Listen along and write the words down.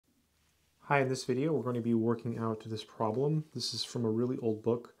Hi, in this video we're going to be working out this problem. This is from a really old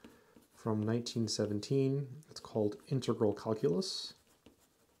book from 1917. It's called Integral Calculus,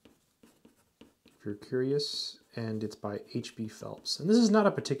 if you're curious, and it's by H.B. Phillips. And this is not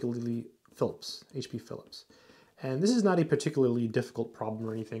a particularly H.B. Phillips. And this is not a particularly difficult problem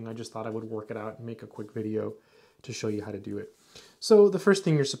or anything. I just thought I would work it out and make a quick video to show you how to do it. So the first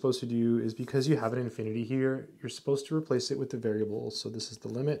thing you're supposed to do is, because you have an infinity here, you're supposed to replace it with the variable. So this is the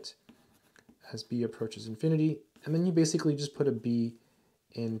limit as b approaches infinity, and then you basically just put a b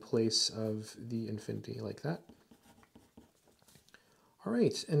in place of the infinity like that. All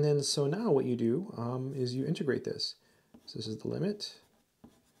right, and then so now what you do is you integrate this. So this is the limit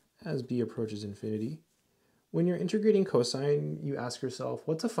as b approaches infinity. When you're integrating cosine, you ask yourself,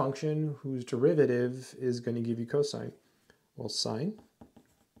 what's a function whose derivative is going to give you cosine? Well, sine.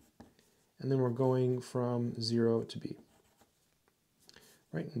 And then we're going from 0 to b.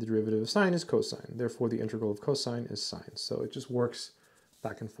 Right, and the derivative of sine is cosine. Therefore, the integral of cosine is sine. So it just works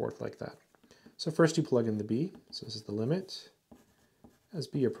back and forth like that. So first you plug in the b. So this is the limit as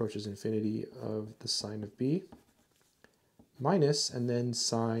b approaches infinity of the sine of b minus, and then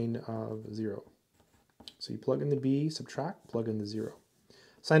sine of 0. So you plug in the b, subtract, plug in the 0.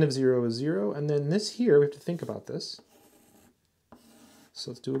 Sine of 0 is 0, and then this here, we have to think about this.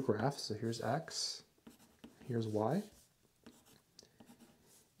 So let's do a graph. So here's x, here's y.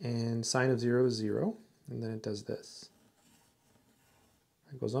 And sine of 0 is 0, and then it does this.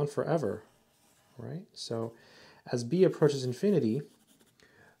 It goes on forever, right? So as b approaches infinity,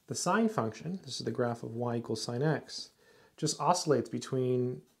 the sine function, this is the graph of y equals sine x, just oscillates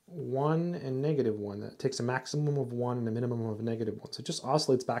between 1 and -1. That takes a maximum of 1 and a minimum of -1. So it just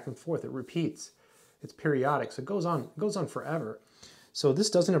oscillates back and forth. It repeats. It's periodic, so it goes on forever. So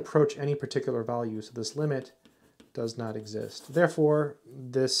this doesn't approach any particular value, so this limit does not exist. Therefore,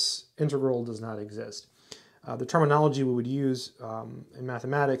 this integral does not exist. The terminology we would use in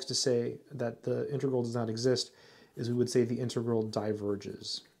mathematics to say that the integral does not exist is we would say the integral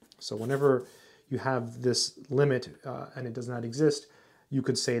diverges. So whenever you have this limit and it does not exist, you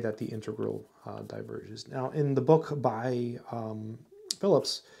could say that the integral diverges. Now, in the book by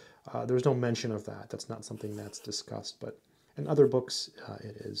Phillips, there's no mention of that. That's not something that's discussed, but in other books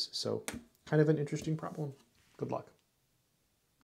it is. So kind of an interesting problem. Good luck.